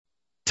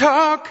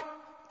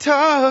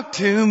Talk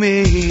to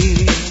me.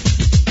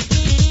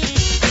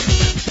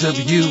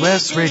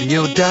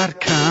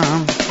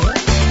 WSRadio.com.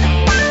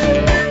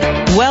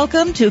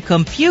 Welcome to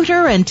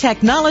Computer and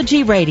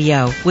Technology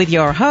Radio with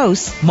your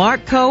hosts,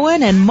 Mark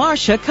Cohen and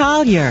Marcia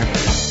Collier.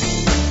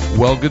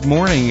 Well, good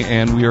morning,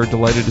 and we are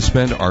delighted to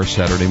spend our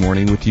Saturday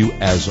morning with you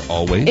as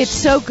always. It's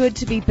so good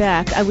to be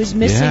back. I was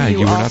missing you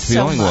you were all not so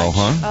feeling much. well,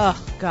 huh?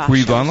 Oh, gosh. Were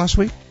you gone last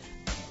week?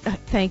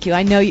 Thank you.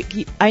 I know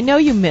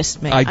you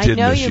missed me. I did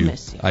know miss you you.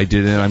 Missed you. I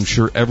did, and I'm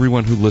sure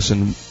everyone who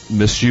listened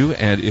missed you.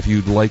 And if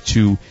you'd like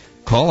to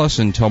call us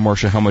and tell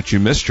Marcia how much you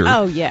missed her.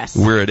 Oh, yes.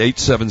 We're at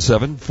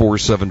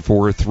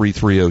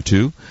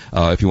 877-474-3302.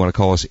 If you want to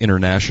call us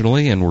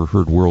internationally, and we're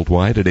heard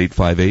worldwide at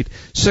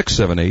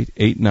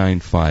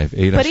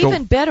 858-678-8958. But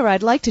even better,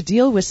 I'd like to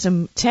deal with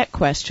some tech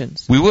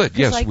questions. We would,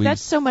 yes.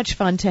 That's so much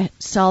fun to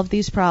solve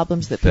these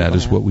problems that people have. That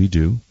is what we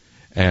do.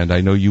 And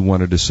I know you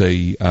wanted to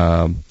say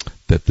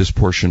that this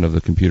portion of the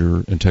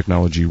Computer and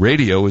Technology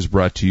Radio is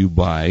brought to you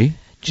by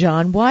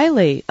John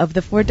Wiley of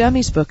the For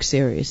Dummies book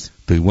series.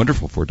 The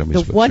wonderful For Dummies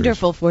book series. The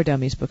wonderful For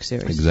Dummies book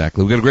series.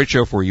 Exactly. We've got a great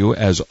show for you,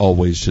 as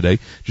always, today.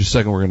 Just a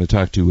second, we're going to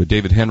talk to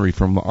David Henry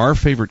from our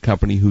favorite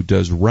company who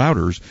does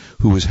routers,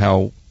 who is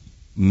how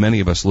many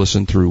of us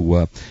listen through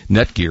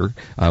Netgear.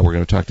 We're going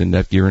to talk to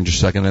Netgear in just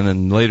a second. And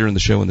then later in the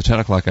show, in the 10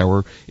 o'clock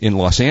hour, in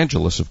Los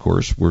Angeles, of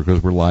course,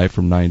 because we're live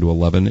from 9 to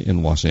 11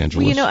 in Los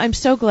Angeles. Well, I'm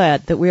so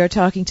glad that we are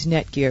talking to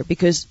Netgear,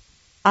 because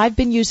I've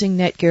been using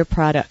Netgear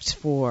products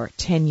for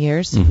 10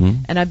 years,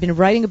 and I've been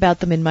writing about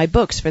them in my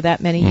books for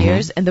that many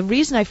years. And the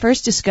reason I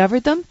first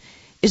discovered them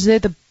is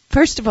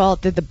first of all,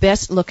 they're the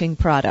best-looking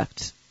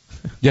product.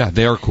 Yeah,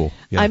 they are cool.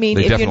 Yeah, I mean,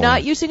 if you're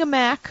not using a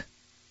Mac,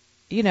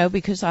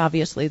 because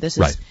obviously this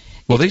is... Right.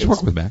 Well, they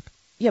work with Mac.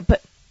 Yeah,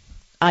 but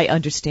I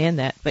understand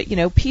that. But,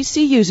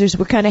 PC users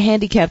were kind of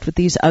handicapped with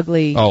these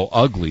ugly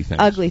things.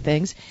 Ugly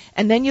things.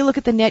 And then you look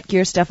at the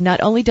Netgear stuff.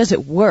 Not only does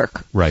it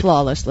work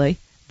flawlessly,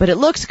 but it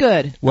looks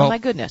good. Well, oh, my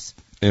goodness.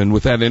 And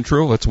with that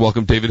intro, let's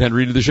welcome David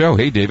Henry to the show.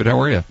 Hey, David,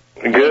 how are you?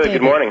 Good.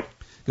 Good morning.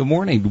 Good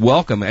morning.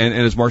 Welcome. And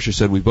as Marcia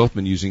said, we've both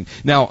been using...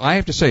 Now, I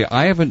have to say,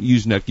 I haven't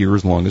used Netgear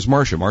as long as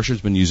Marcia.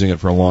 Marcia's been using it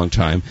for a long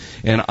time.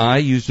 And I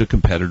used a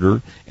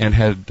competitor and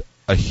had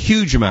a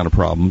huge amount of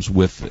problems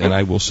with, and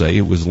I will say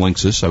it was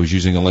Linksys. I was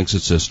using a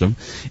Linksys system,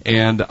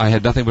 and I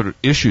had nothing but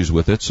issues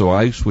with it, so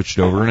I switched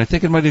over, and I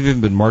think it might have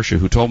even been Marcia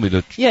who told me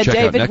to check out Netgear. Yeah,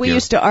 David, we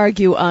used to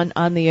argue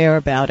on the air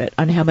about it,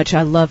 on how much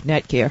I love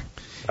Netgear.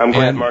 I'm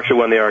glad Marcia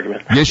won the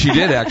argument. Yes, she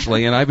did,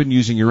 actually, and I've been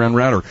using your own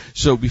router.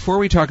 So before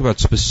we talk about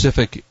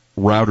specific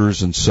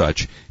routers and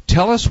such,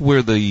 tell us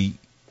where the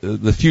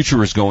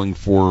future is going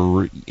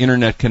for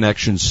Internet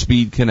connections,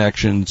 speed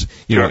connections,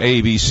 Sure.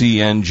 A, B,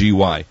 C, N, G,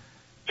 Y.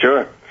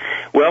 Sure.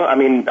 Well, I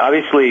mean,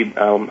 obviously,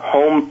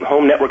 home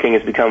networking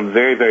has become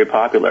very, very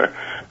popular.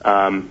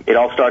 It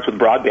all starts with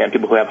broadband,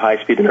 people who have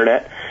high-speed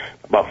Internet.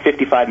 About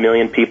 55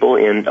 million people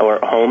or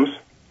homes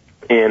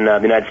in the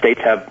United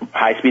States have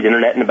high-speed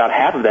Internet, and about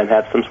half of them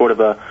have some sort of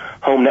a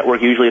home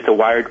network. Usually it's a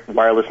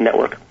wireless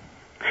network.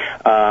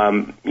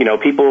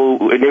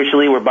 People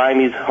initially were buying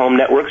these home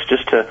networks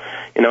just to,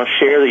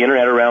 share the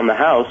Internet around the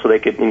house so they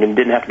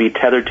didn't have to be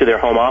tethered to their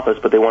home office,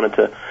 but they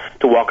wanted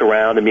to walk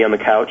around and be on the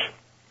couch.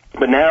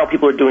 But now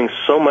people are doing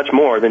so much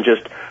more than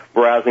just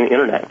browsing the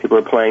Internet. People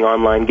are playing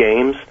online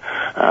games.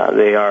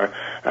 They are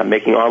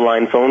making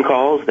online phone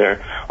calls.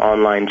 They're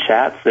online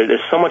chats.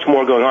 There's so much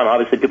more going on.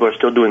 Obviously, people are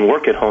still doing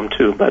work at home,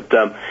 too. But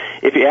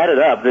if you add it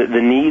up,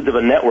 the needs of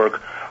a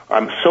network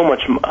are so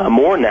much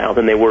more now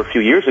than they were a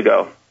few years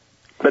ago.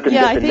 But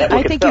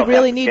I think you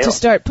really need to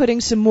start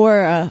putting some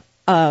more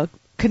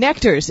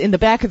connectors in the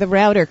back of the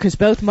router, because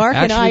both Mark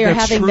and I are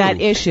having that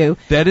issue.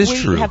 That is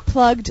true. We have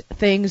plugged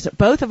things.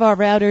 Both of our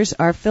routers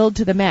are filled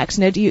to the max.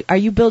 Now, are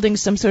you building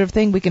some sort of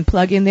thing we can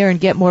plug in there and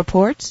get more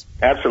ports?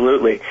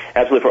 Absolutely.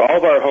 For all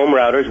of our home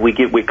routers,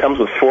 it comes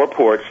with 4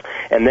 ports,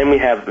 and then we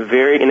have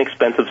very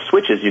inexpensive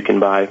switches you can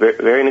buy. Very,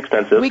 very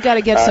inexpensive. We got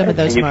to get some of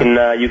those. You can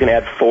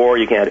add 4,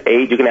 you can add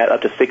 8, you can add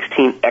up to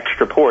 16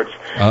 extra ports.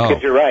 Oh.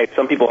 Because you're right,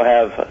 some people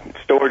have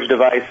storage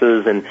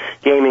devices and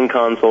gaming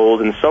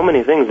consoles and so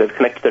many things that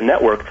connect to their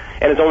network,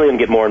 and it's only going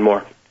to get more and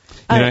more.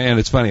 And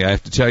it's funny, I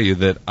have to tell you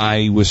that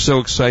I was so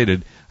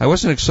excited. I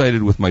wasn't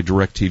excited with my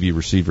DirecTV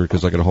receiver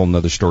because I got a whole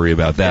other story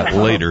about that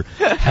later.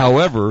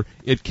 However,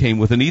 it came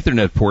with an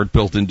Ethernet port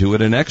built into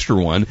it, an extra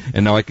one,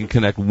 and now I can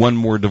connect one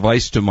more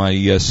device to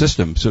my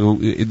system. So,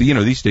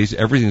 these days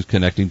everything's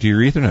connecting to your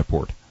Ethernet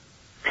port.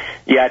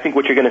 Yeah, I think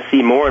what you're going to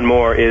see more and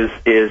more is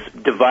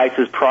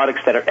devices,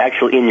 products that are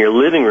actually in your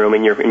living room,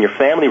 in your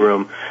family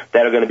room,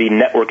 that are going to be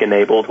network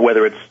enabled,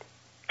 whether it's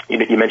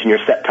you mentioned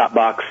your set-top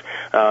box,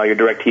 your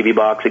DirecTV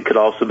box. It could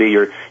also be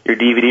your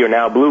DVD or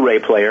now Blu-ray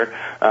player.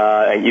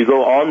 And you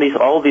go on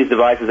all of these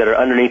devices that are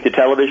underneath the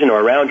television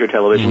or around your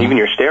television, even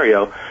your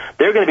stereo.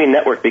 They're going to be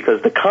networked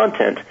because the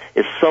content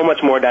is so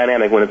much more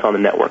dynamic when it's on the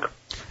network.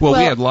 Well,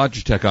 we had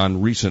Logitech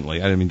on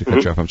recently. I didn't mean to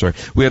cut you off. I'm sorry.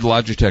 We had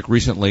Logitech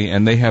recently,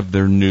 and they have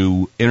their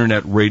new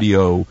Internet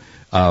Radio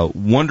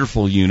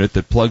wonderful unit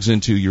that plugs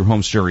into your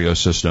home stereo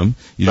system.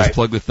 You just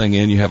plug the thing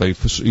in, you have a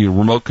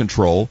remote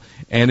control,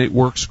 and it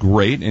works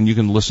great, and you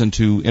can listen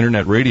to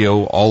internet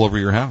radio all over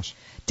your house.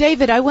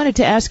 David, I wanted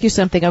to ask you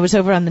something. I was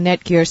over on the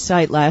Netgear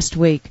site last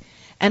week,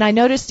 and I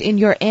noticed in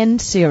your N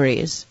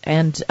series,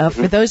 and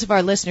for those of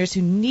our listeners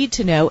who need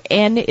to know,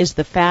 N is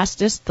the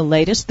fastest, the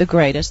latest, the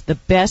greatest, the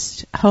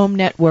best home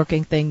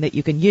networking thing that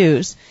you can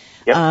use.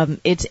 Yep.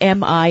 It's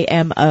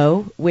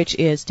MIMO, which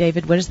is,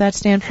 David, what does that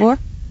stand for?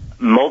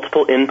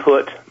 Multiple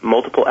input,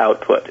 multiple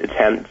output. It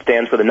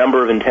stands for the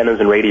number of antennas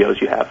and radios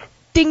you have.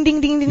 Ding,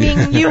 ding, ding, ding,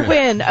 ding, you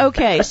win.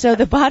 Okay, so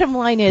the bottom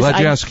line is... Glad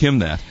you asked him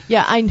that.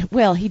 Yeah,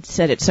 well, he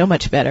said it so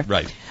much better.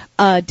 Right.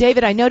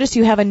 David, I noticed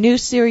you have a new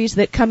series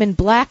that come in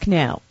black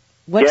now.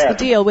 What's the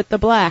deal with the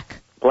black?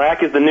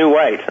 Black is the new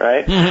white,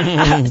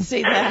 right?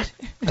 See that?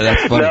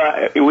 That's funny.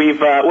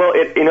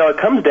 No, it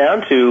comes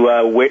down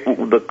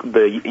to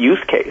the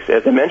use case.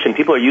 As I mentioned,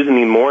 people are using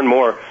them more and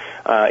more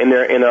in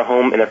their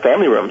home, in their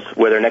family rooms,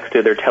 where they're next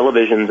to their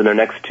televisions and they're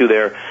next to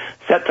their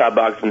set-top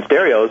boxes and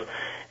stereos.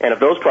 And if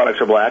those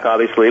products are black,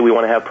 obviously, we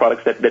want to have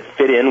products that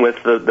fit in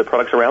with the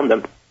products around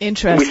them.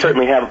 Interesting. We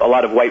certainly have a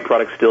lot of white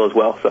products still as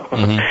well, so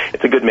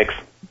it's a good mix.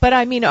 But,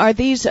 I mean, are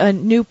these a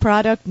new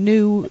product,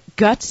 new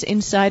guts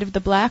inside of the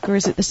black, or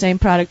is it the same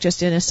product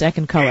just in a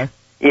second color?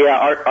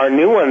 Yeah, our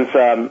new ones,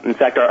 in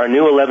fact, our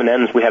new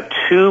 11Ns, we have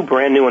two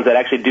brand new ones that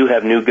actually do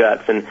have new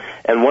guts.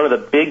 And one of the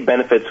big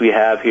benefits we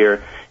have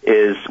here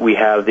is we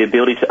have the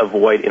ability to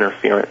avoid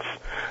interference.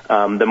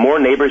 The more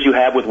neighbors you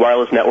have with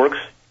wireless networks,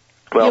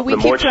 well, we the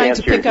more keep trying chance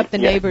to pick up the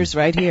neighbors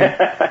right here.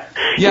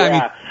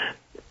 Yeah.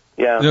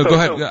 No, go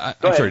ahead.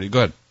 I'm sorry. Go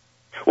ahead.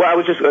 Well, I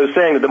was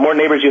saying that the more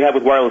neighbors you have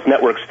with wireless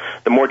networks,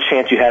 the more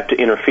chance you have to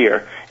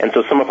interfere. And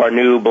so some of our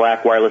new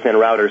black wireless N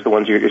routers, the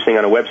ones you're seeing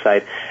on our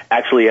website,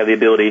 actually have the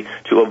ability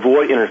to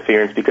avoid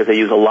interference because they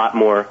use a lot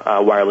more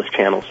wireless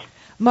channels.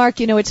 Mark,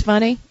 it's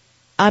funny.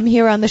 I'm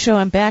here on the show.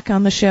 I'm back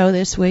on the show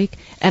this week,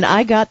 and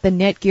I got the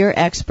Netgear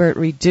expert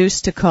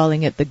reduced to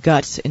calling it the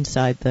guts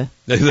inside the...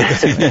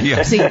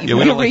 See,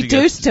 you're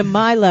reduced to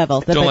my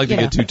level. Don't like to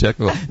get too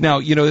technical. Now,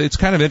 it's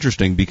kind of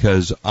interesting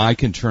because I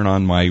can turn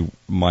on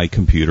my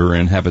computer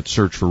and have it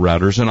search for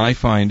routers, and I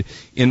find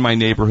in my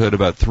neighborhood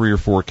about 3 or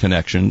 4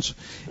 connections,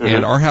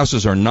 and our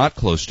houses are not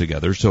close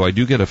together, so I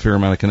do get a fair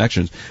amount of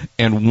connections,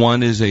 and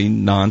one is a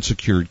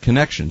non-secured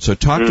connection. So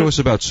talk to us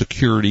about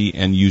security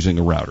and using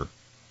a router.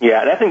 Yeah,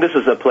 and I think this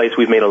is a place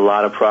we've made a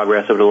lot of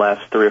progress over the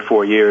last 3 or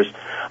 4 years.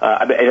 3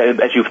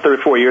 or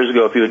 4 years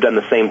ago, if you had done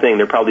the same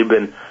thing,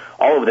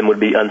 all of them would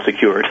be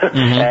unsecured.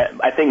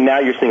 I think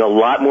now you're seeing a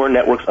lot more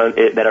networks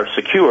that are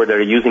secure, that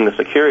are using the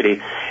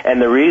security. And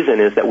the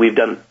reason is that we've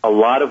done a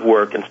lot of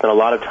work and spent a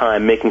lot of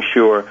time making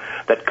sure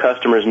that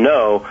customers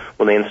know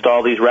when they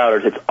install these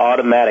routers, it's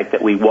automatic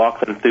that we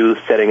walk them through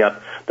setting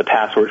up the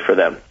password for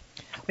them.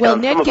 Well,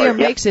 Netgear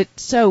makes it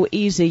so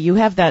easy. You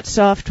have that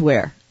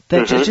software.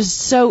 That's just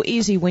so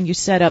easy when you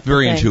set up.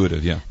 Very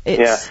intuitive, yeah.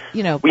 It's,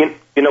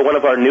 one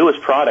of our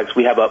newest products,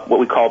 we have what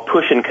we call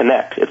push and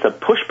connect. It's a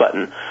push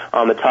button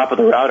on the top of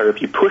the router.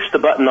 If you push the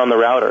button on the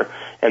router,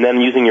 and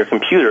then using your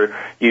computer,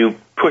 you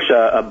push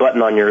a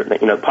button on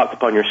pops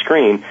up on your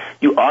screen,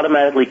 you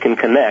automatically can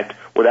connect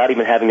without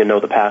even having to know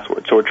the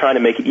password. So we're trying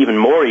to make it even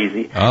more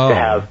easy to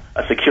have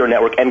a secure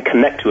network and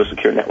connect to a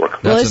secure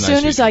network. Well, as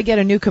soon as I get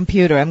a new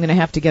computer, I'm going to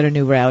have to get a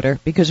new router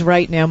because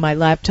right now my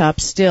laptop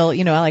still,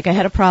 I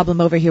had a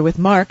problem over here with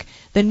Mark.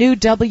 The new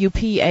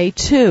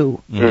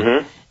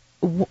WPA2,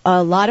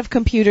 a lot of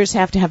computers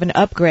have to have an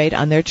upgrade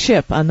on their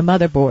chip on the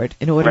motherboard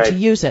in order to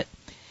use it.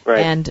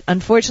 Right. And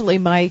unfortunately,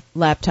 my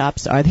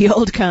laptops are the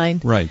old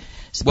kind. Right.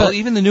 Well,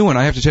 even the new one,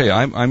 I have to tell you,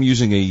 I'm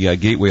using a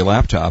Gateway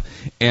laptop,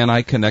 and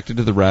I connected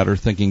to the router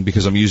thinking,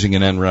 because I'm using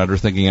an N router,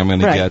 thinking I'm going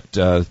to get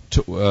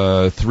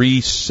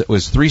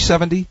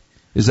 370?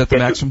 Is that the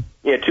maximum?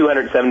 Yeah,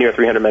 270 or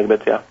 300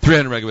 megabits, yeah.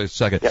 300 megabits a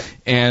second. Yep.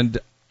 And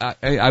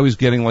I was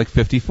getting like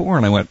 54,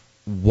 and I went,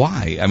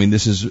 why? I mean,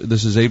 this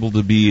is able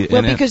to be...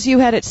 Well, because you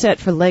had it set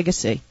for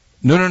legacy.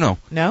 No.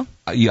 No?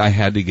 I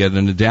had to get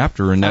an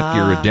adapter, a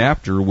Netgear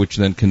adapter, which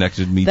then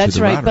connected me to the router. That's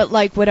right, but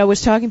like what I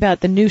was talking about,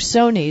 the new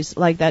Sonys,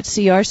 like that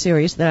CR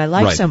series that I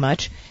like so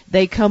much,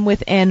 they come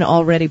with N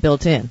already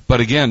built in. But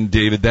again,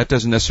 David, that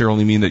doesn't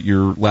necessarily mean that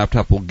your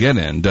laptop will get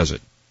N, does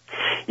it?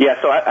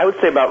 Yeah, so I would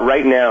say about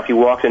right now, if you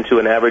walked into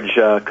an average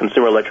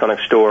consumer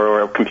electronics store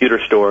or a computer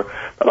store,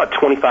 about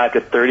 25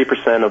 to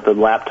 30% of the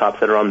laptops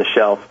that are on the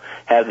shelf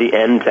have the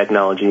N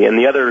technology, and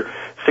the other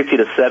 60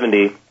 to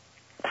 70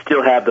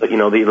 still have the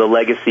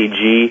legacy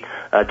G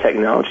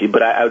technology.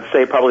 But I would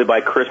say probably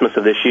by Christmas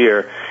of this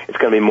year, it's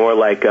going to be more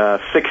like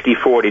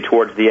 60-40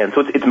 towards the end.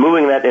 So it's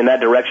moving in that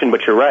direction.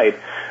 But you're right,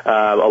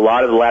 a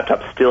lot of the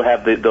laptops still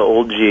have the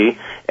old G,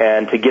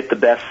 and to get the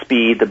best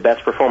speed, the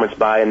best performance,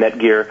 buy a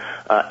Netgear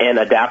N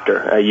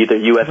adapter, either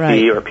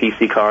USB or a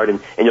PC card, and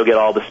you'll get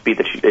all the speed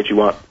that you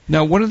want.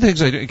 Now, one of the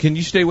things can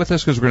you stay with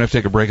us because we're going to have to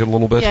take a break in a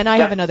little bit? Yeah, and I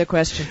have another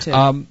question too.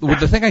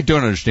 The thing I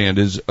don't understand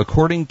is,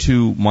 according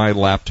to my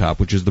laptop,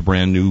 which is the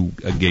brand new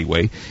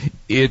Gateway,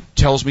 it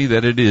tells me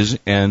that it is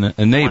N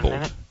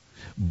enabled.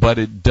 but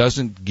it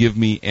doesn't give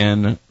me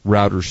N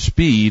router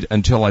speed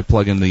until I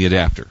plug in the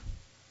adapter.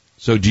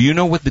 So do you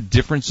know what the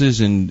difference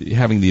is in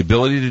having the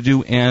ability to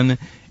do N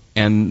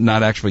and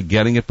not actually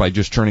getting it by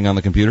just turning on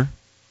the computer?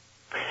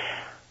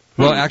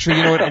 Well, actually,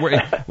 you know what?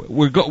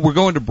 We're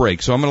going to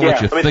break, so I'm going to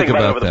let you think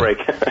about that. Break.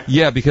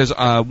 Yeah, because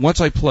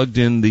once I plugged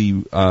in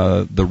the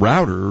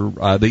router,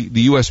 the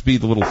USB,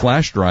 the little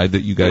flash drive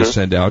that you guys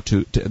send out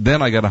to,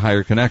 then I got a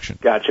higher connection.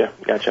 Gotcha.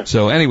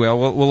 So anyway,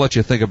 we'll let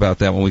you think about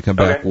that when we come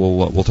back. Okay.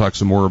 We'll talk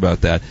some more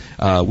about that.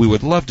 We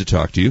would love to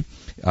talk to you.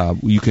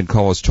 You can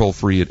call us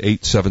toll-free at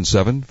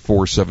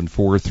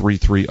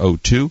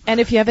 877-474-3302. And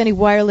if you have any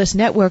wireless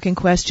networking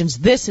questions,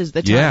 this is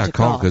the time to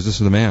call. Yeah, because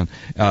this is the man.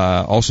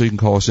 Also, you can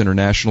call us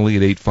internationally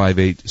at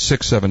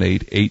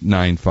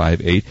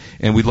 858-678-8958.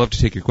 And we'd love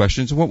to take your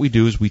questions. And what we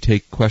do is we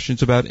take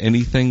questions about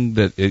anything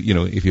that,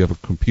 if you have a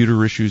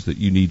computer issues that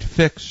you need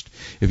fixed,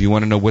 if you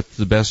want to know what's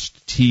the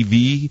best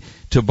TV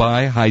to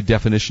buy,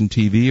 high-definition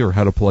TV, or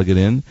how to plug it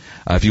in,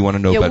 if you want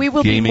to know about gaming. We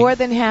will be more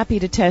than happy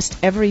to test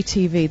every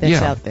TV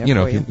that's out there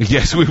for you.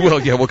 Yes, we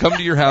will. Yeah, we'll come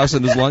to your house,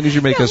 and as long as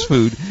you make us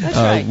food,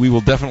 right. We will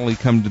definitely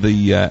come to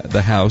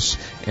the house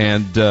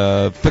and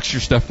fix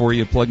your stuff for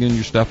you, plug in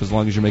your stuff, as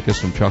long as you make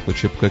us some chocolate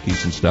chip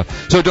cookies and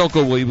stuff. So don't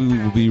go away. We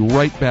will be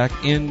right back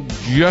in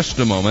just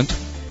a moment.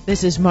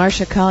 This is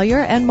Marcia Collier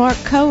and Mark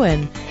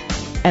Cohen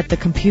at the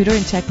Computer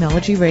and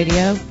Technology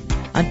Radio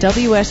on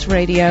WS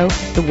Radio,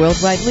 the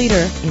worldwide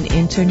leader in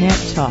Internet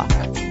talk.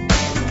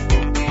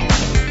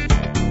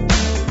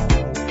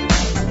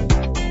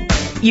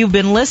 You've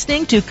been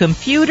listening to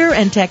Computer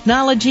and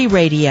Technology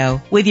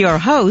Radio with your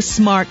hosts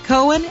Mark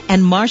Cohen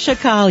and Marcia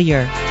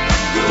Collier.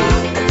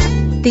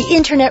 The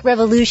Internet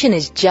revolution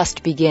is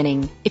just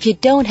beginning. If you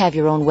don't have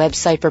your own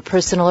website for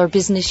personal or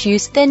business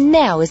use, then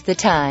now is the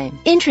time.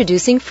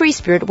 Introducing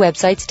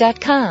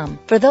FreeSpiritWebsites.com.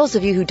 For those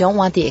of you who don't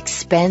want the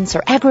expense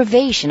or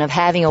aggravation of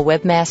having a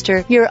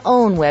webmaster, your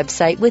own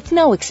website with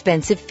no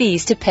expensive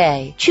fees to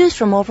pay. Choose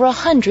from over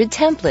 100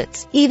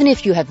 templates. Even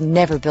if you have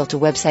never built a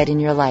website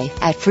in your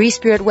life, at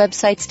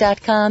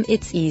FreeSpiritWebsites.com,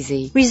 it's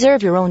easy.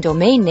 Reserve your own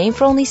domain name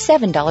for only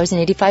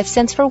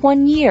 $7.85 for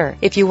 1 year.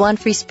 If you want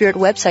Free Spirit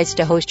Websites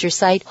to host your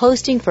site,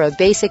 hosting for a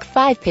basic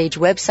 5-page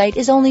website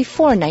is only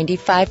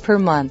 $4.95 per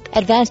month.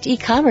 Advanced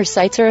e-commerce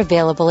sites are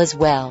available as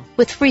well.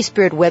 With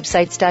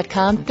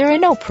FreeSpiritWebsites.com, there are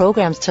no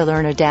programs to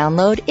learn or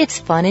download. It's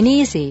fun and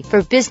easy,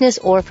 for business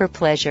or for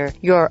pleasure.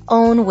 Your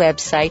own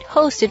website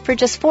hosted for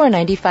just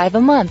 $4.95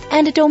 a month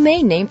and a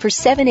domain name for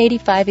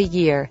 $7.85 a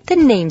year. The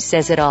name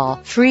says it all.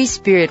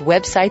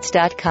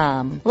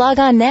 FreeSpiritWebsites.com. Log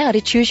on now to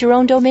choose your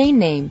own domain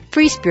name.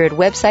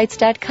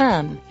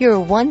 FreeSpiritWebsites.com. Your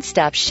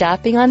one-stop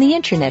shopping on the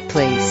Internet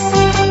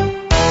place.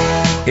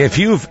 If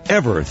you've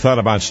ever thought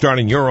about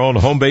starting your own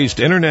home-based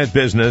Internet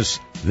business,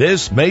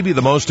 this may be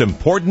the most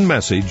important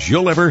message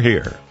you'll ever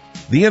hear.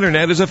 The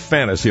Internet is a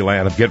fantasy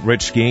land of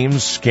get-rich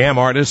schemes, scam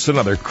artists, and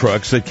other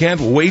crooks that can't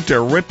wait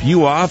to rip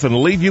you off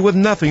and leave you with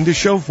nothing to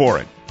show for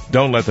it.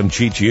 Don't let them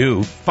cheat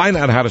you. Find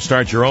out how to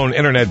start your own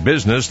Internet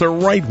business the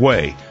right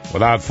way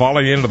without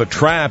falling into the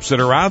traps that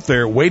are out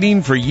there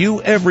waiting for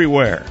you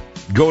everywhere.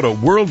 Go to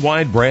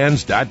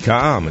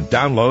worldwidebrands.com and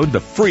download the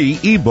free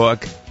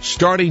ebook,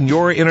 Starting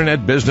Your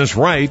Internet Business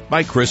Right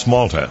by Chris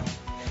Malta.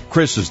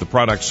 Chris is the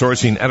product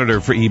sourcing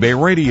editor for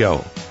eBay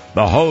Radio,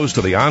 the host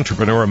of the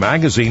Entrepreneur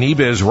Magazine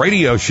eBiz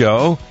radio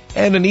show,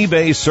 and an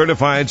eBay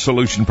certified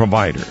solution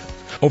provider.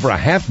 Over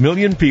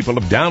 500,000 people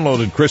have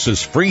downloaded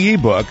Chris's free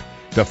ebook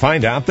to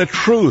find out the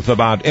truth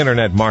about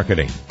Internet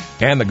marketing.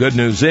 And the good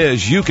news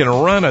is you can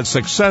run a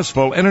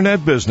successful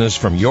Internet business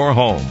from your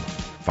home.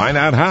 Find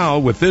out how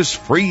with this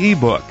free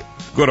ebook.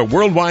 Go to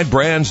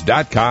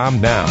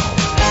worldwidebrands.com now.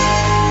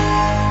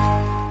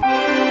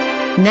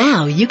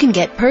 Now you can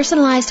get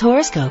personalized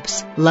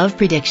horoscopes, love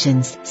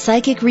predictions,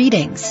 psychic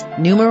readings,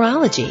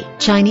 numerology,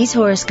 Chinese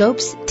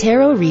horoscopes,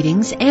 tarot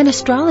readings, and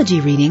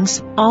astrology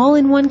readings all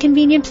in one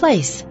convenient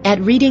place at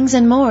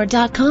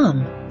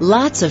readingsandmore.com.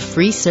 Lots of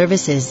free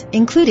services,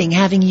 including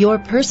having your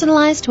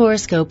personalized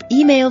horoscope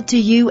emailed to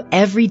you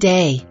every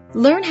day.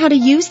 Learn how to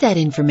use that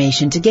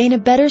information to gain a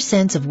better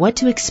sense of what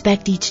to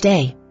expect each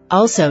day.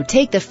 Also,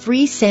 take the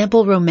free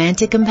sample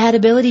romantic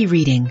compatibility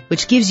reading,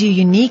 which gives you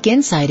unique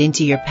insight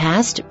into your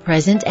past,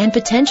 present, and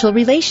potential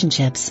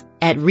relationships.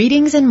 At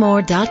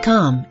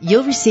readingsandmore.com,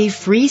 you'll receive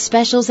free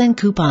specials and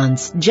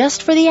coupons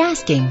just for the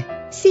asking.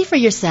 See for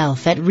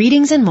yourself at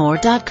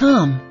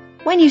readingsandmore.com.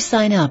 When you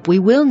sign up, we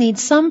will need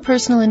some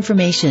personal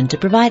information to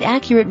provide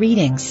accurate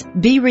readings.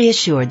 Be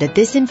reassured that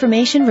this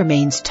information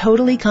remains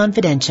totally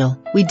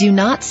confidential. We do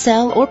not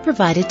sell or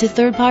provide it to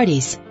third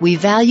parties. We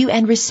value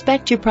and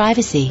respect your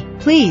privacy.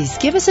 Please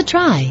give us a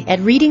try at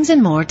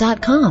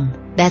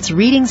readingsandmore.com. That's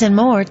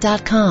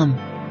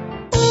readingsandmore.com.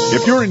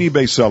 If you're an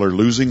eBay seller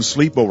losing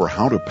sleep over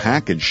how to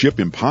pack and ship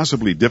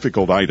impossibly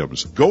difficult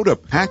items, go to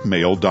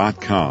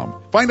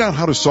packmail.com. Find out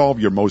how to solve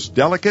your most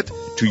delicate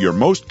to your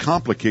most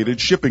complicated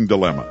shipping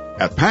dilemma.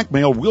 At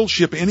Packmail, we'll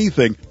ship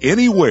anything,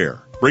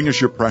 anywhere. Bring us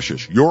your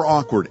precious, your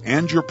awkward,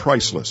 and your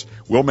priceless.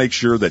 We'll make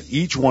sure that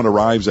each one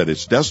arrives at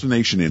its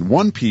destination in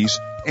one piece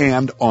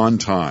and on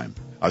time.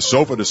 A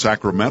sofa to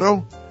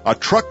Sacramento? A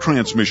truck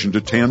transmission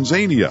to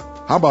Tanzania?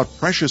 How about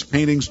precious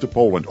paintings to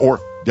Poland or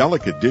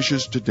delicate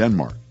dishes to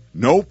Denmark?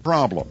 No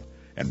problem.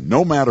 And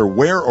no matter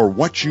where or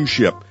what you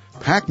ship,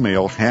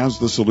 PackMail has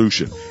the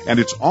solution, and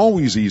it's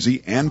always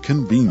easy and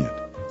convenient.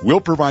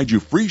 We'll provide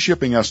you free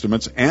shipping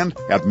estimates, and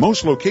at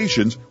most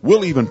locations,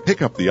 we'll even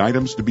pick up the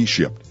items to be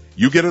shipped.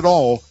 You get it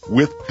all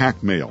with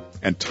PackMail,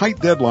 and tight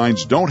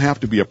deadlines don't have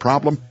to be a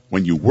problem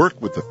when you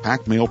work with the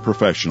PackMail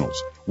professionals.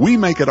 We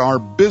make it our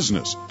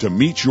business to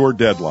meet your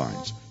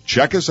deadlines.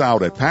 Check us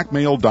out at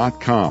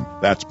packmail.com.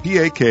 That's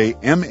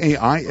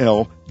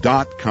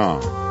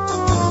PAKMAIL.com.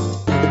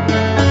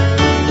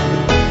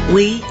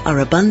 We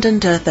are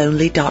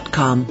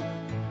AbundantEarthOnly.com,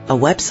 a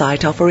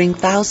website offering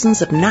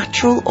thousands of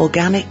natural,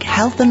 organic,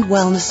 health and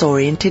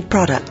wellness-oriented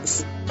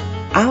products.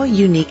 Our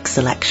unique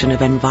selection of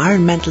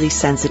environmentally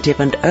sensitive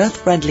and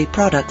earth-friendly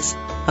products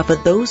are for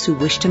those who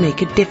wish to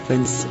make a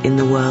difference in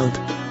the world.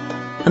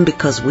 And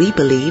because we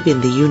believe in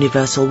the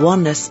universal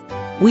oneness,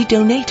 we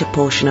donate a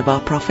portion of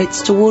our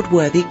profits toward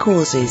worthy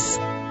causes.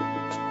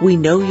 We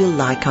know you'll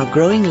like our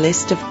growing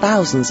list of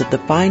thousands of the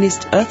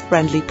finest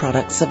earth-friendly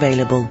products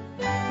available.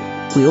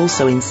 We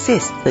also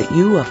insist that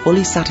you are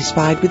fully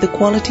satisfied with the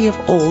quality of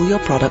all your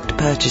product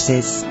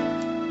purchases.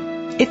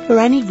 If for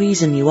any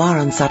reason you are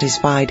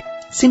unsatisfied,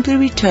 simply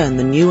return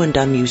the new and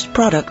unused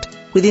product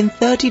within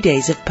 30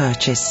 days of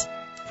purchase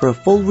for a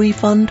full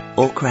refund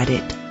or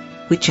credit,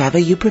 whichever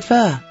you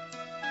prefer.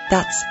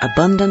 That's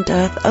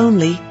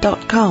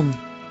AbundantEarthOnly.com.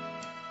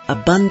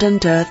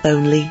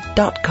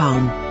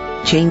 AbundantEarthOnly.com.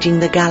 Changing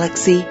the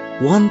galaxy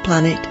one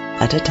planet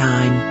at a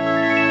time.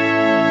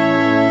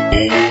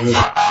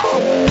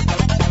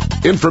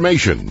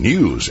 Information,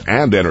 news,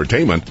 and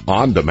entertainment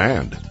on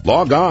demand.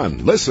 Log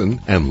on,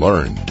 listen, and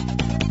learn.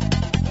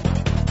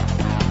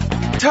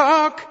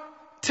 Talk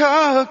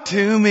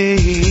to me.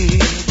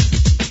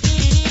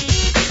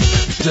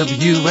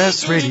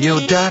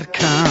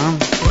 WSRadio.com.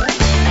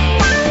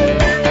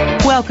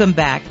 Welcome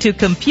back to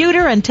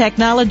Computer and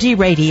Technology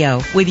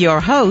Radio with your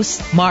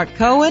hosts, Mark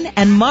Cohen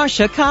and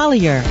Marcia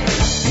Collier.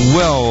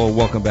 Well,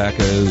 welcome back.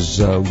 As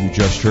you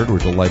just heard, we're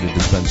delighted to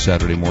spend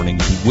Saturday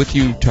mornings with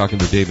you, talking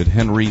to David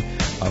Henry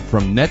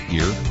from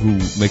Netgear, who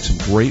makes some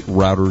great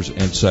routers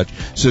and such.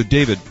 So,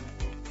 David,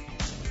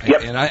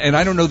 yep. and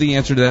I don't know the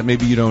answer to that.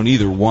 Maybe you don't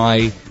either.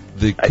 Why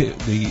the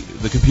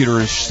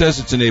computer says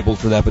it's enabled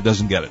for that, but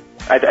doesn't get it?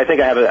 I think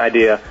I have an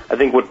idea. I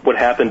think what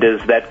happened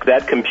is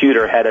that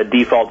computer had a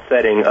default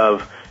setting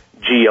of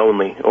G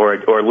only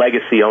or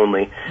legacy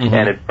only,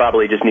 and it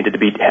probably just needed to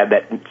have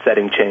that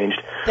setting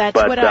changed. That's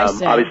but what I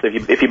said. Obviously,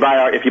 if you buy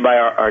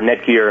our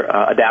Netgear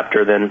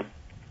adapter, then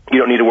you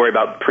don't need to worry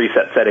about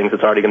preset settings.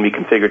 It's already going to be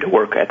configured to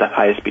work at the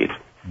highest speeds.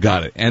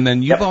 Got it. And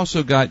then you've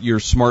also got your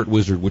Smart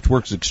Wizard, which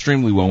works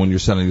extremely well when you're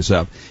setting this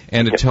up,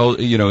 and it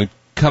it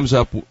comes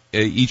up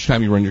each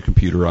time you run your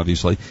computer,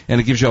 obviously, and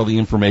it gives you all the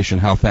information,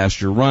 how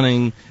fast you're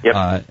running,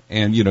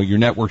 and your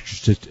network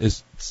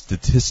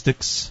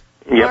statistics.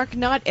 Yep. Mark,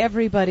 not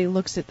everybody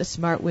looks at the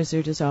Smart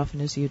Wizard as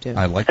often as you do.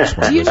 I like the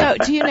Smart Wizard.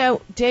 Do you know,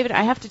 David,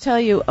 I have to tell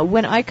you,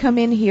 when I come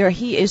in here,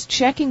 he is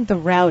checking the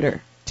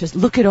router to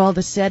look at all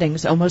the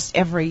settings almost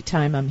every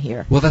time I'm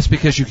here. Well, that's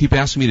because you keep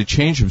asking me to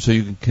change them so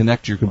you can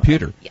connect your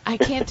computer. I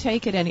can't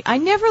take it I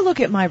never look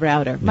at my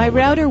router. My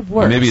router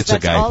works. Or maybe it's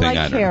that's a guy all thing.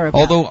 I care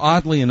about. Although,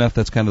 oddly enough,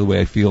 that's kind of the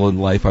way I feel in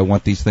life. I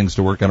want these things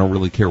to work. I don't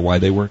really care why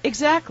they work.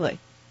 Exactly.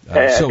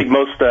 I think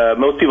most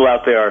people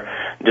out there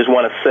just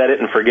want to set it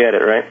and forget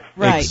it, right?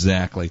 Right.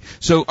 Exactly.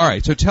 So, all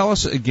right. So, tell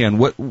us again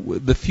what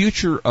the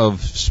future of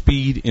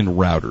speed in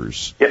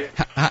routers. Yep.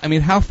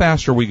 How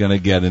fast are we going to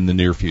get in the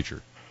near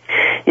future?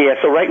 Yeah.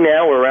 So right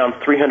now we're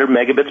around 300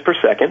 megabits per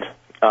second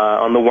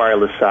on the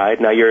wireless side.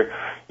 Now your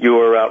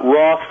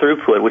raw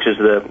throughput, which is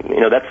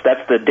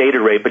that's the data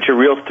rate, but your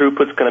real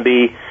throughput's going to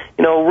be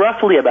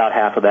roughly about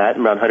half of that,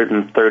 around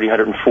 130,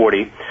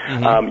 140.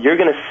 You're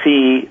going to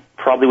see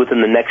probably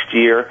within the next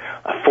year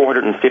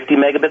 450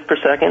 megabits per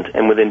second,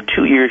 and within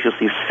 2 years you'll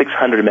see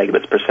 600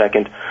 megabits per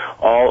second,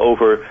 all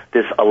over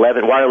this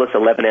wireless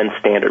 11N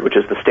standard, which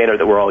is the standard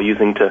that we're all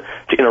using to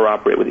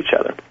interoperate with each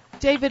other.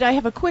 David, I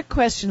have a quick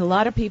question. A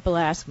lot of people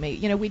ask me.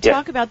 We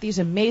talk about these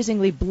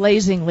amazingly,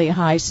 blazingly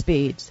high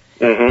speeds.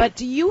 But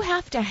do you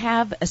have to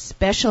have a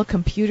special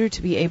computer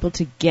to be able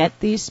to get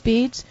these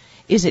speeds?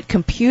 Is it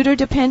computer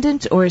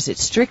dependent, or is it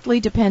strictly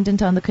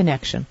dependent on the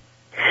connection?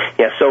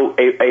 Yeah, so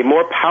a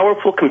more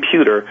powerful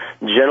computer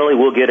generally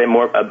will get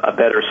a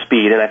better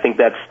speed, and I think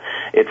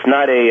it's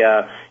not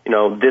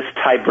this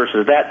type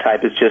versus that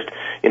type. It's just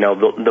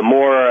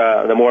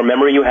the more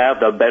memory you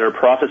have, the better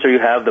processor you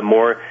have, the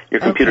more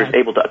your computer is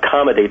able to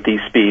accommodate these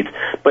speeds.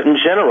 But in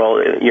general,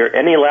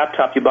 any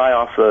laptop you buy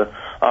off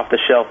the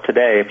shelf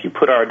today, if you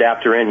put our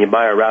adapter in, you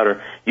buy our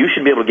router, you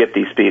should be able to get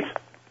these speeds.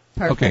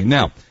 Perfect. Okay,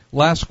 now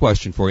last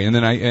question for you, and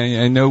then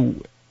I know,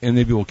 and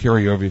maybe we'll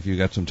carry over if you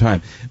got some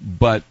time,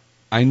 but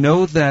I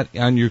know that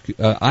on your,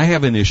 I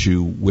have an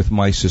issue with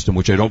my system,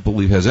 which I don't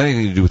believe has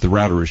anything to do with the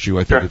router issue.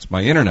 I think it's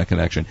my internet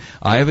connection.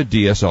 I have a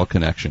DSL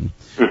connection.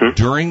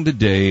 During the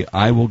day,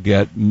 I will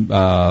get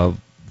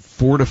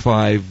 4 to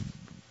 5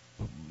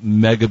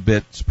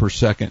 megabits per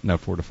second, no,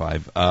 4 to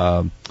 5.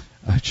 I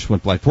just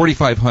went blank.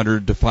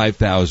 4,500 to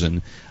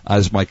 5,000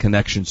 as my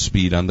connection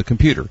speed on the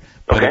computer.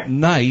 But at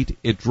night,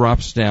 it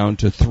drops down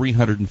to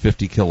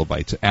 350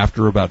 kilobytes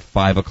after about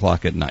 5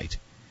 o'clock at night.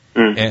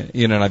 And,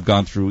 and I've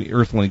gone through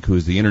Earthlink, who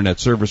is the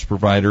internet service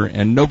provider,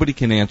 and nobody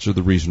can answer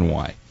the reason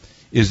why.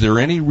 Is there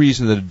any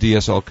reason that a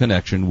DSL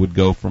connection would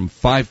go from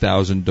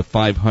 5,000 to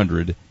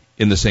 500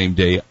 in the same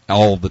day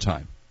all the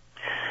time?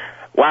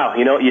 Wow,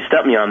 you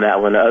stumped me on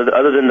that one.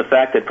 Other than the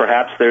fact that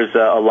perhaps there's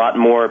a lot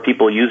more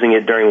people using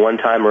it during one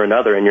time or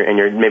another, and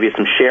you're maybe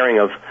some sharing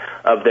of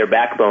their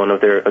backbone of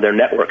their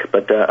network.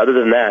 But other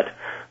than that,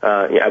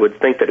 I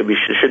would think that it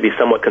should be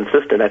somewhat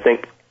consistent. I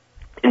think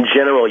in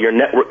general, your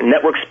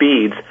network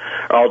speeds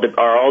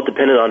are all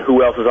dependent on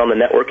who else is on the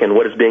network and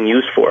what it's being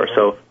used for.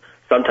 So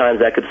sometimes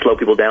that could slow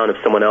people down if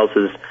someone else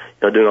is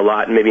doing a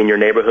lot, maybe in your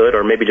neighborhood,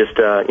 or maybe just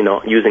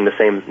using the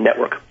same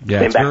network. Yeah,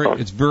 same backbone.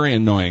 It's very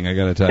annoying, I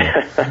got to tell you.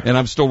 And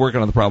I'm still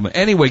working on the problem.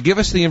 Anyway, give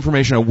us the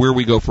information on where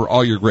we go for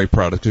all your great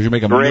products, because you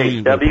make a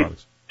million great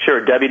products.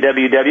 Sure,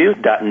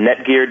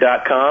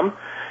 www.netgear.com,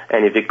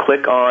 and if you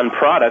click on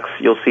products,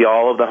 you'll see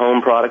all of the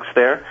home products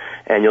there,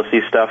 and you'll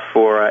see stuff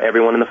for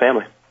everyone in the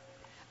family.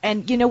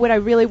 And you know what I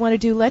really want to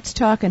do? Let's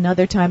talk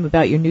another time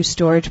about your new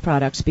storage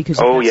products, because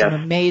you've got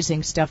some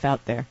amazing stuff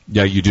out there.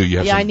 Yeah, you do. You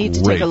have some I need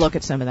to take a look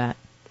at some of that.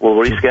 We'll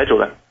reschedule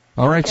that.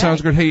 All right,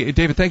 sounds good. Hey,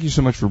 David, thank you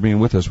so much for being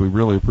with us. We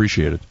really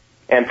appreciate it.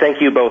 And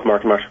thank you both,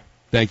 Mark and Marcia.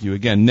 Thank you.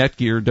 Again,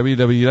 Netgear,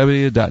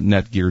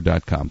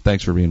 www.netgear.com.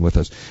 Thanks for being with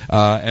us.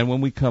 And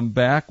when we come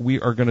back, we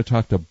are going to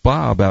talk to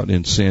Bob out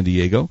in San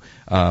Diego,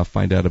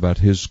 find out about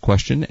his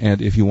question.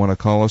 And if you want to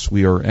call us,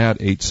 we are at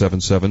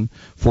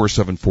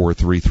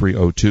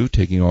 877-474-3302,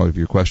 taking all of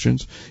your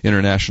questions.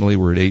 Internationally,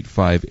 we're at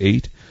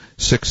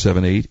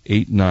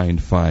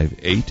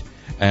 858-678-8958.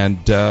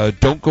 And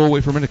don't go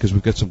away for a minute, because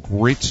we've got some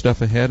great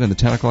stuff ahead. In the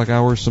 10 o'clock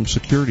hour, some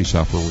security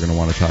software we're going to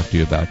want to talk to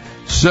you about.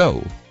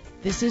 So,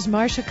 this is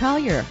Marcia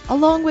Collier,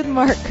 along with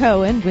Mark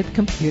Cohen with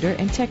Computer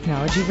and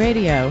Technology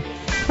Radio.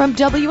 From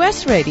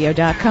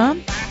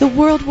WSRadio.com, the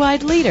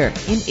worldwide leader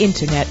in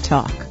Internet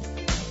talk.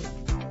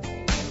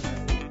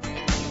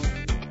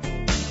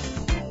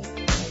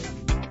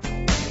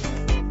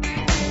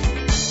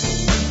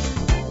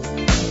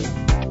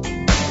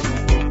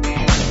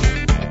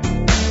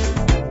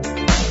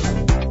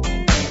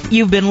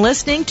 You've been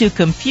listening to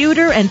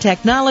Computer and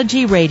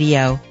Technology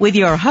Radio with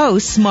your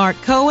hosts, Mark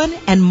Cohen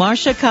and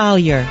Marcia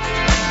Collier.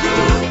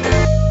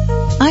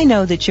 I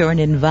know that you're an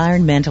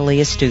environmentally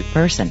astute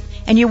person,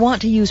 and you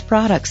want to use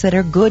products that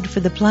are good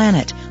for the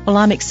planet. Well,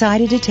 I'm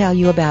excited to tell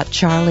you about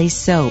Charlie's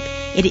Soap.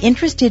 It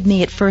interested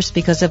me at first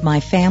because of my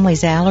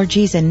family's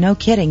allergies, and no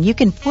kidding, you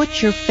can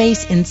put your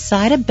face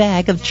inside a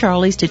bag of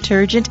Charlie's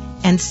detergent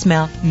and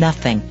smell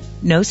nothing.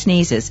 No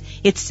sneezes.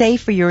 It's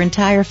safe for your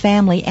entire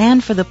family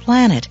and for the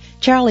planet.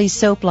 Charlie's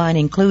soap line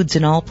includes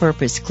an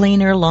all-purpose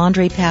cleaner,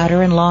 laundry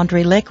powder, and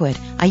laundry liquid.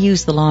 I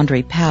use the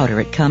laundry powder.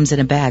 It comes in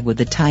a bag with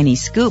a tiny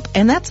scoop,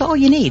 and that's all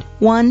you need.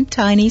 One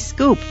tiny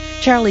scoop.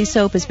 Charlie's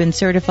soap has been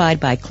certified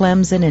by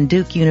Clemson and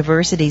Duke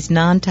University's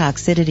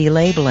non-toxicity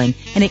labeling,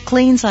 and it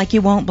cleans like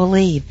you won't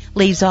believe.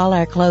 Leaves all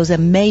our clothes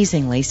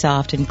amazingly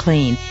soft and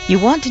clean. You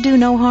want to do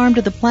no harm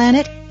to the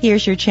planet?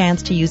 Here's your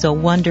chance to use a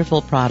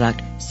wonderful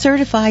product,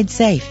 certified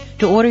safe.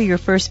 To order your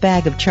first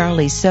bag of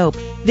Charlie's soap,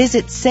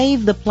 visit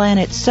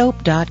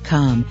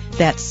SaveThePlanetSoap.com.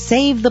 That's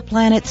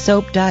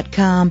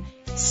SaveThePlanetSoap.com.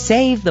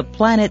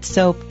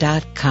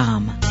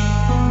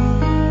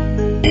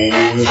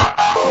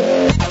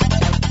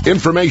 SaveThePlanetSoap.com.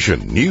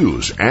 Information,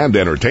 news, and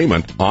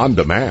entertainment on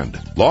demand.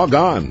 Log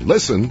on,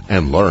 listen,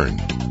 and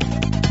learn.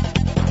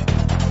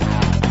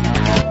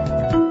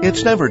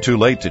 It's never too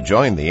late to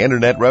join the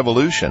Internet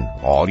revolution.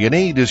 All you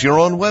need is your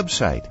own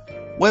website.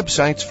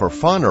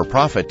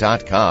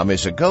 Websitesforfunorprofit.com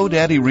is a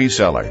GoDaddy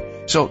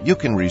reseller, so you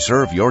can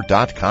reserve your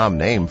 .com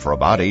name for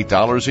about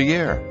 $8 a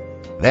year.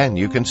 Then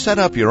you can set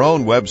up your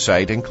own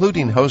website,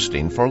 including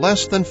hosting, for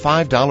less than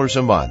 $5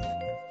 a month.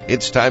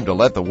 It's time to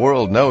let the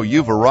world know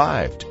you've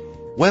arrived.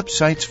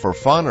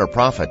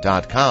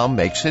 Websitesforfunorprofit.com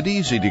makes it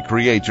easy to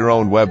create your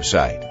own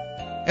website.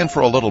 And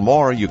for a little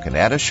more, you can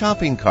add a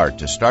shopping cart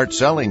to start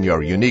selling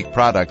your unique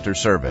product or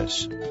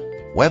service.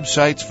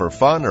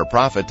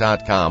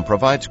 Websitesforfunorprofit.com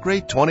provides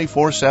great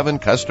 24/7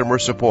 customer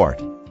support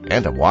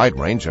and a wide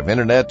range of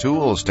Internet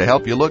tools to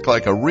help you look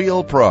like a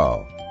real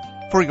pro.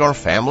 For your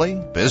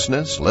family,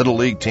 business, Little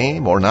League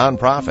team, or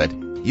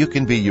nonprofit, you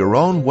can be your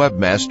own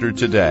webmaster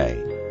today.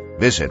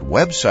 Visit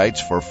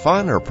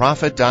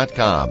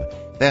Websitesforfunorprofit.com.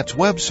 That's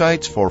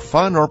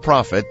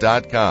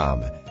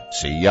Websitesforfunorprofit.com.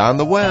 See you on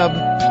the web.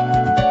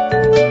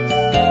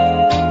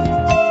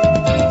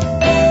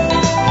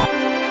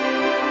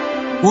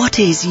 What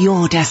is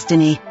your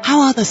destiny?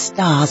 How are the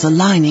stars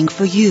aligning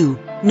for you?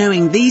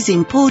 Knowing these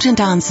important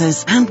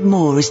answers and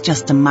more is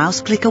just a mouse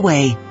click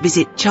away.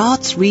 Visit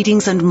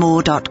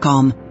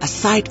chartsreadingsandmore.com, a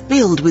site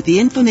filled with the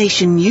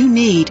information you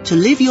need to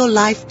live your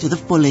life to the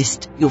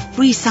fullest. Your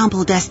free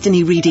sample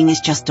destiny reading is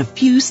just a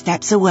few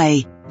steps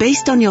away.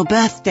 Based on your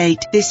birth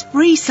date, this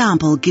free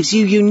sample gives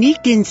you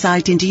unique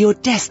insight into your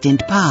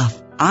destined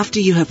path. After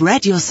you have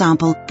read your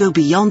sample, go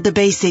beyond the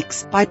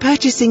basics by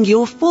purchasing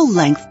your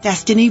full-length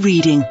destiny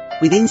reading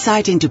with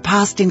insight into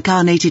past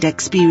incarnated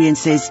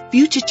experiences,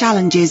 future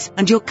challenges,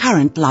 and your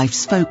current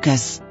life's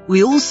focus.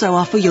 We also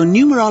offer your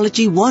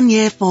numerology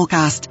 1-year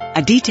forecast,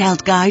 a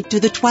detailed guide to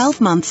the 12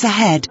 months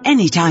ahead,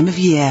 any time of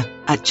year.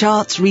 At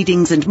Charts,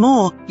 Readings and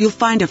More, you'll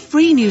find a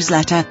free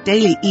newsletter,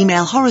 daily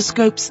email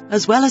horoscopes,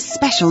 as well as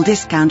special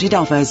discounted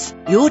offers.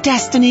 Your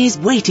destiny is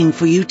waiting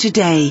for you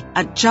today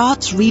at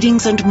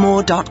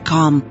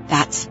chartsreadingsandmore.com.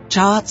 That's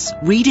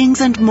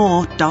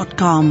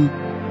chartsreadingsandmore.com.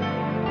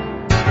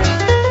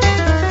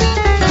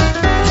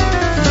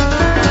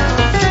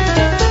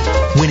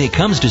 When it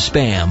comes to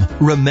spam,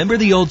 remember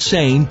the old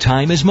saying,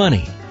 time is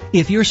money.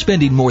 If you're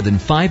spending more than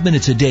 5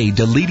 minutes a day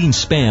deleting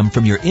spam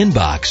from your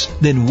inbox,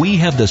 then we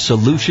have the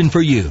solution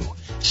for you.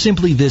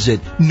 Simply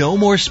visit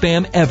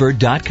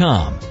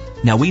NoMoreSpamEver.com.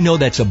 Now we know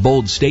that's a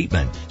bold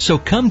statement, so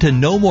come to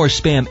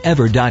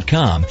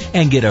NoMoreSpamEver.com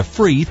and get a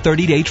free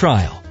 30-day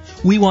trial.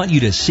 We want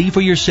you to see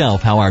for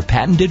yourself how our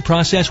patented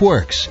process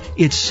works.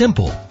 It's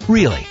simple,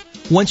 really.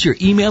 Once your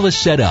email is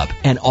set up,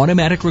 an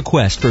automatic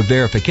request for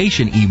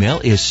verification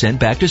email is sent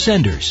back to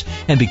senders.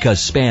 And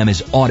because spam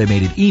is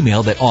automated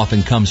email that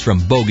often comes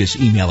from bogus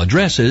email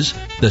addresses,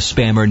 the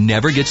spammer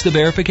never gets the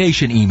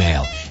verification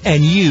email,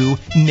 and you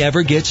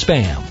never get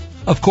spam.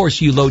 Of course,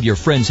 you load your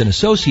friends and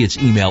associates'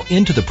 email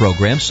into the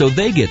program so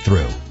they get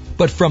through.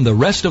 But from the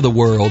rest of the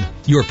world,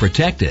 you're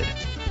protected.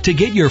 To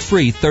get your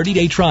free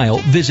 30-day trial,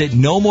 visit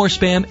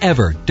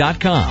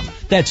NoMoreSpamEver.com.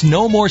 That's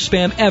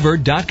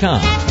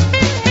NoMoreSpamEver.com.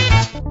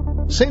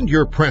 Send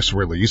your press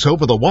release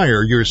over the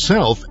wire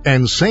yourself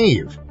and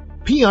save.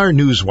 PR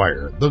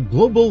Newswire, the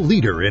global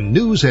leader in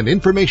news and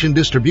information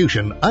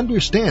distribution,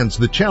 understands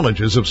the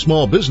challenges of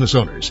small business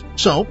owners.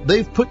 So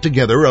they've put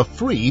together a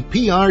free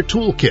PR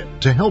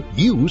toolkit to help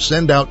you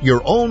send out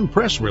your own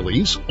press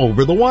release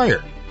over the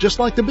wire. Just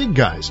like the big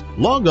guys,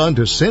 log on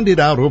to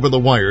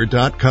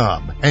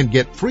senditoutoverthewire.com and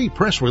get free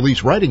press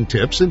release writing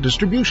tips and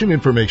distribution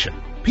information.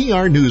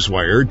 PR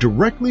Newswire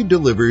directly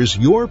delivers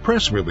your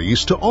press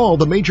release to all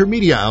the major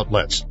media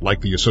outlets like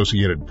the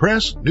Associated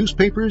Press,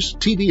 newspapers,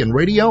 TV and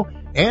radio,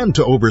 and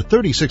to over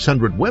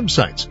 3,600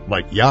 websites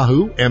like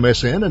Yahoo,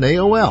 MSN, and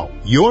AOL.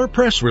 Your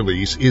press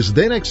release is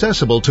then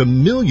accessible to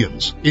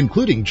millions,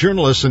 including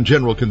journalists and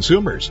general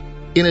consumers.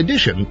 In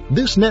addition,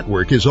 this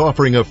network is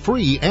offering a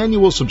free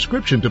annual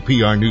subscription to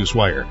PR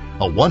Newswire,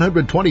 a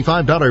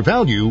 $125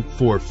 value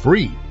for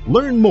free.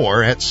 Learn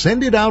more at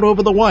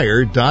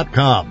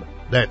senditoutoverthewire.com.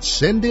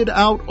 That's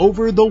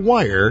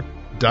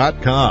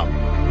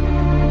senditoutoverthewire.com.